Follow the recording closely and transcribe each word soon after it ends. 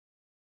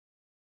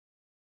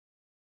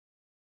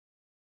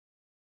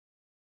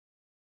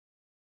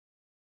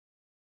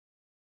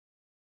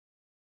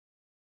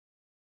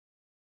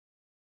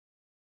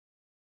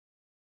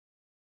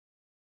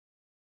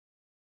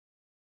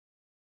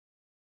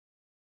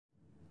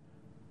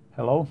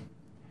Hello.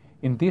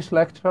 In this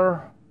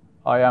lecture,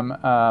 I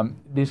am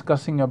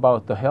discussing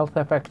about the health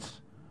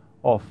effects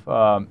of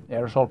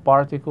aerosol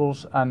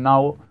particles, and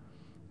now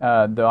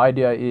the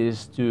idea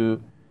is to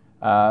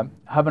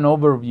have an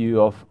overview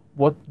of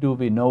what do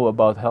we know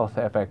about health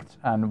effects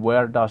and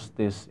where does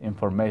this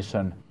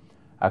information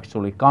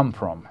actually come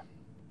from.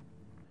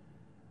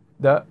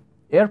 The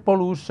air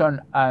pollution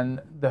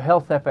and the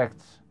health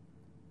effects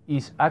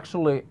is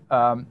actually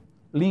a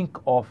link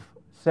of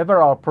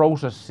several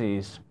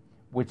processes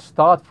which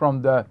start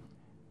from the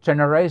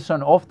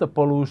generation of the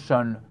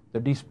pollution, the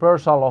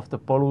dispersal of the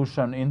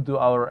pollution into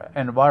our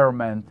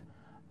environment,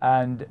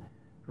 and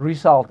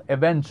result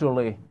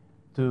eventually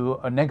to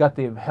a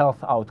negative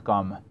health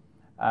outcome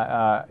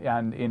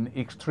and in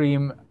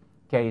extreme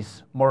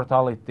case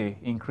mortality,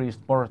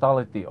 increased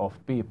mortality of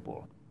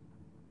people.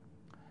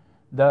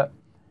 The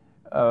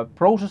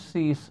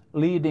processes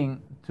leading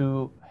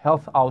to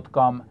health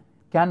outcome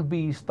can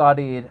be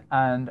studied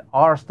and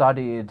are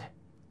studied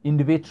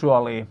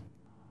individually,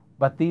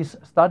 but these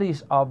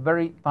studies are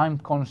very time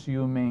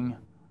consuming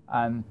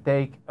and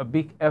take a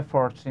big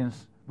effort,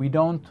 since we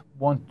don't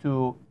want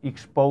to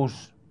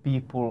expose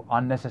people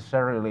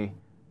unnecessarily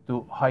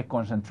to high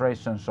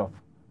concentrations of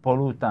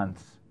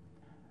pollutants.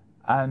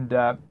 And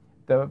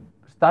the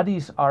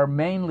studies are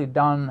mainly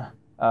done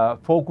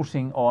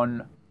focusing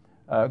on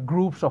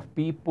groups of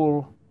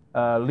people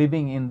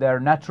living in their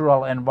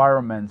natural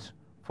environments,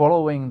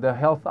 following the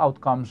health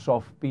outcomes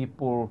of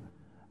people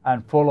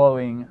and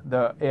following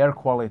the air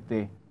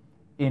quality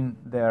in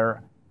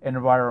their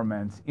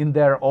environments, in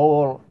their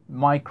all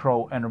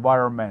micro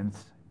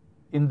environments,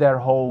 in their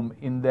home,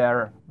 in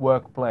their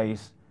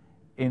workplace,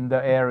 in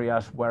the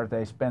areas where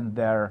they spend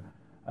their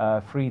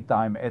free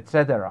time,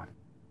 etc.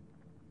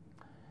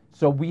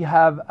 So we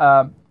have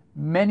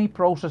many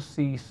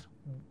processes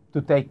to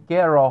take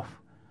care of,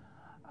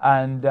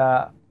 and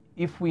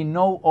if we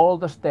know all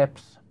the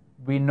steps,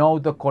 we know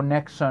the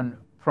connection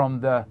from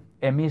the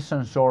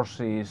emission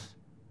sources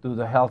to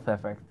the health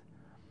effect.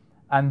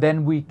 And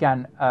then we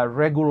can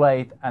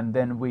regulate, and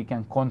then we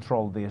can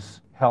control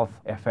this health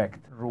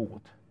effect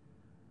route.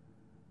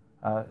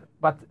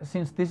 But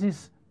since this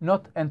is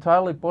not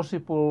entirely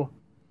possible,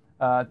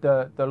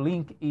 the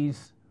link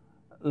is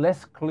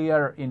less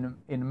clear in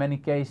many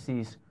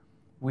cases.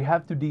 We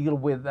have to deal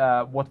with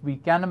what we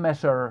can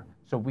measure.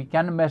 So we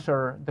can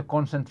measure the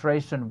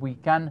concentration, we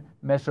can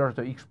measure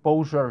the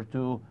exposure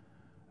to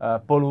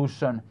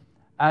pollution,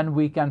 and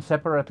we can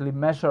separately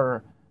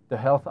measure the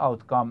health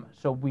outcome.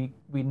 So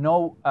we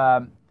know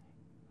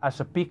as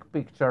a big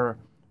picture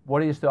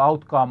what is the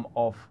outcome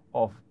of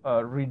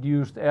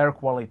reduced air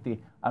quality,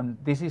 and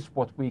this is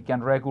what we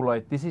can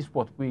regulate, this is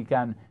what we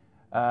can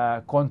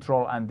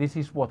control, and this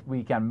is what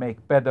we can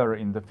make better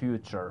in the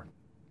future.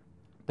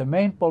 The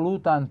main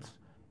pollutants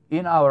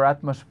in our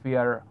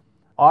atmosphere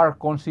are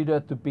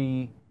considered to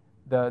be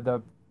the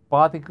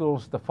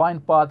particles, the fine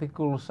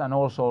particles, and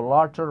also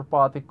larger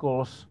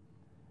particles.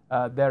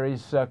 There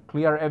is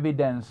clear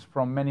evidence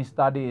from many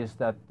studies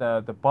that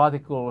the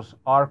particles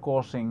are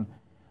causing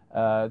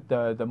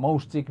the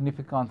most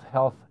significant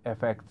health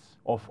effects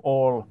of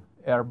all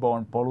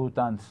airborne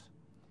pollutants.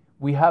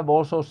 We have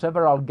also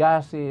several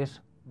gases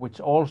which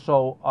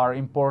also are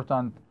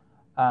important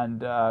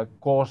and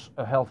cause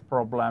a health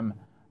problem,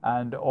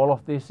 and all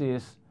of this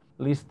is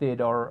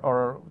listed,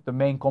 or the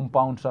main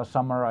compounds are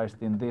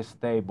summarized in this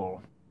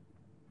table.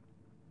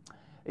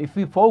 If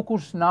we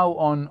focus now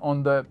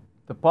on the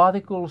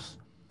particles,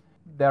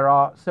 there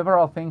are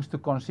several things to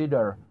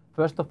consider.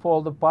 First of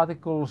all, the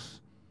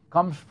particles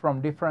comes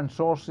from different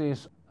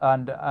sources,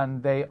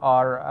 and they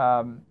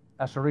are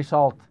as a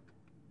result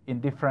in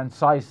different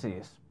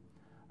sizes.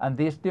 And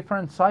these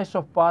different size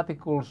of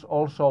particles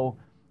also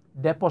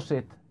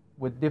deposit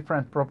with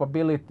different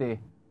probability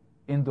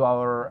into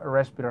our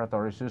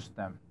respiratory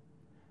system.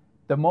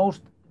 The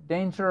most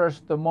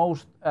dangerous, the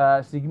most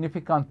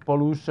significant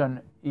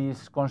pollution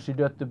is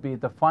considered to be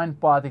the fine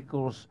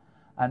particles,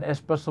 and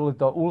especially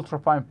the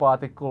ultrafine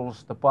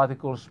particles, the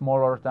particles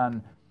smaller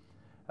than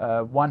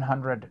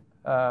 100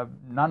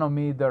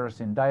 nanometers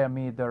in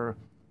diameter,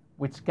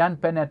 which can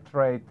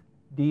penetrate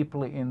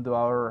deeply into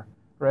our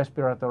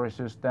respiratory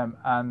system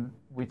and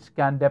which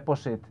can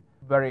deposit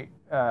very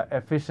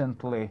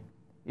efficiently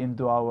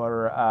into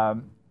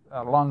our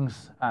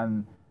lungs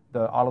and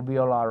the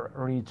alveolar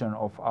region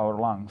of our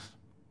lungs.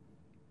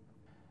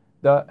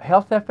 The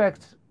health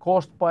effects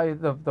caused by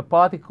the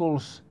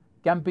particles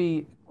can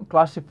be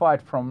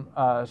classified from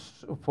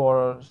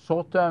for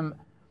short-term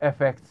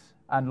effects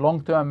and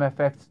long-term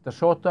effects. The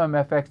short-term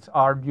effects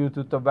are due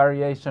to the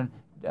variation,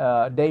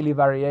 daily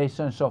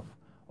variations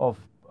of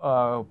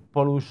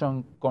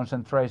pollution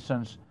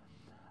concentrations,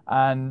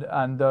 and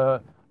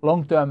the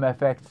long-term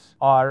effects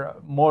are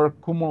more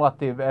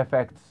cumulative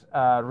effects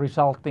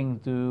resulting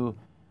to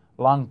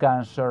lung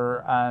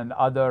cancer and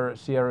other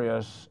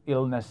serious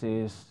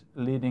illnesses,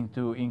 leading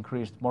to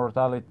increased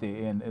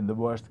mortality in the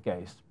worst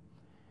case.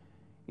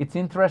 It's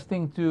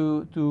interesting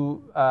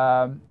to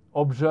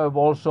observe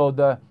also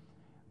the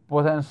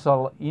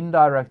potential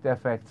indirect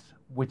effects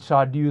which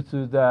are due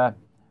to the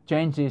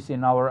changes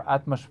in our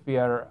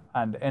atmosphere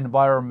and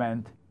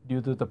environment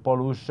due to the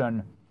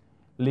pollution,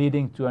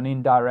 leading to an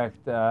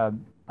indirect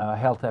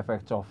health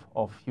effects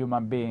of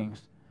human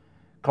beings.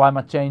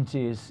 Climate change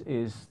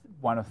is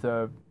one of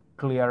the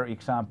clear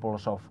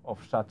examples of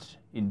such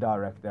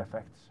indirect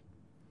effects.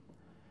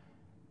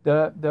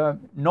 The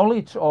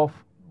knowledge of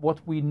what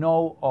we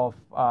know of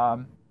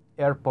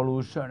air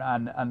pollution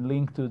and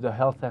linked to the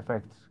health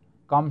effects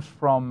comes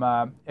from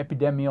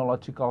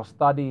epidemiological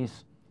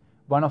studies.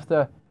 One of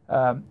the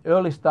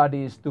early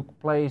studies took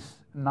place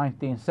in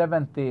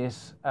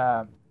 1970s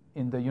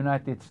in the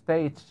United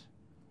States,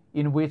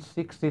 in which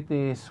 6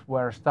 cities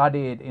were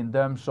studied in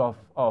terms of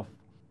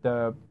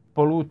the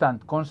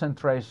pollutant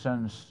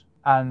concentrations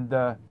and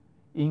the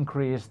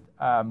increased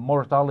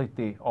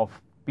mortality of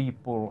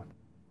people.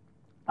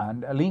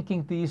 And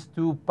linking these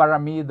two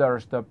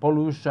parameters, the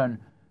pollution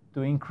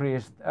to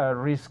increased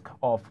risk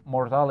of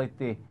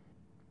mortality,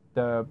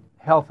 the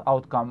health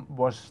outcome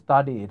was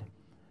studied.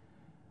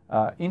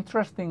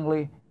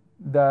 Interestingly,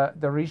 the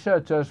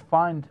researchers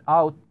find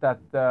out that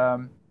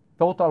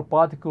total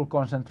particle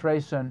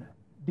concentration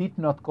did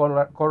not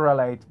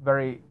correlate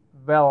very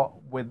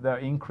well with the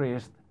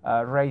increased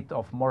rate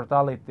of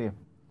mortality.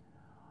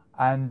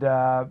 And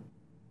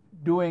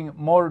doing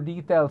more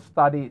detailed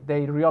study,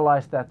 they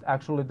realized that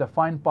actually the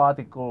fine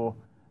particle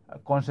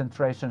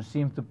concentration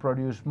seemed to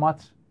produce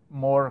much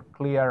more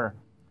clear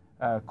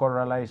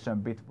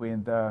correlation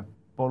between the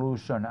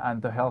pollution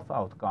and the health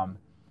outcome.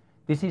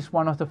 This is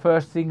one of the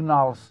first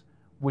signals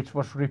which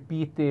was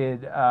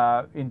repeated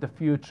in the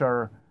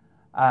future,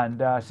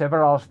 and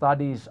several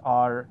studies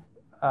are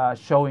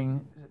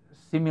showing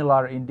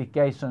similar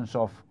indications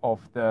of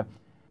the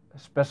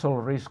special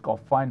risk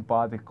of fine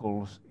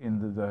particles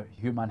in the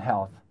human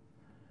health.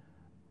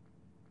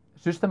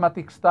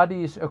 Systematic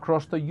studies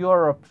across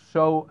Europe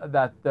show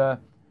that the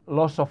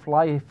loss of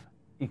life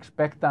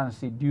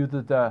expectancy due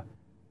to the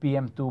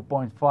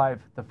PM2.5,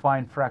 the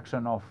fine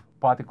fraction of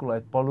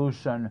particulate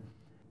pollution,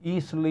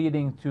 is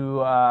leading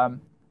to a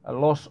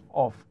loss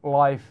of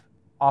life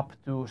up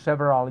to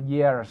several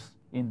years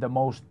in the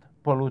most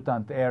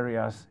pollutant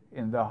areas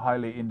in the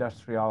highly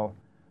industrial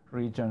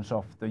regions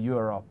of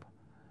Europe.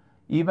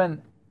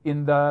 Even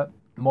in the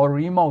more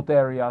remote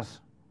areas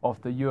of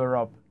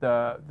Europe,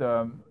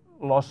 the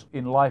loss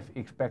in life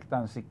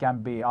expectancy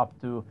can be up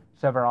to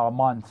several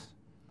months,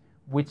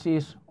 which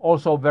is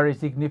also very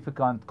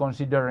significant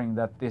considering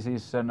that this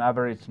is an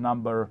average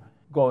number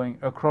going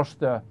across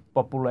the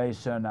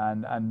population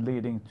and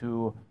leading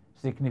to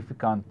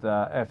significant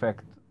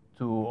effect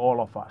to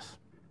all of us.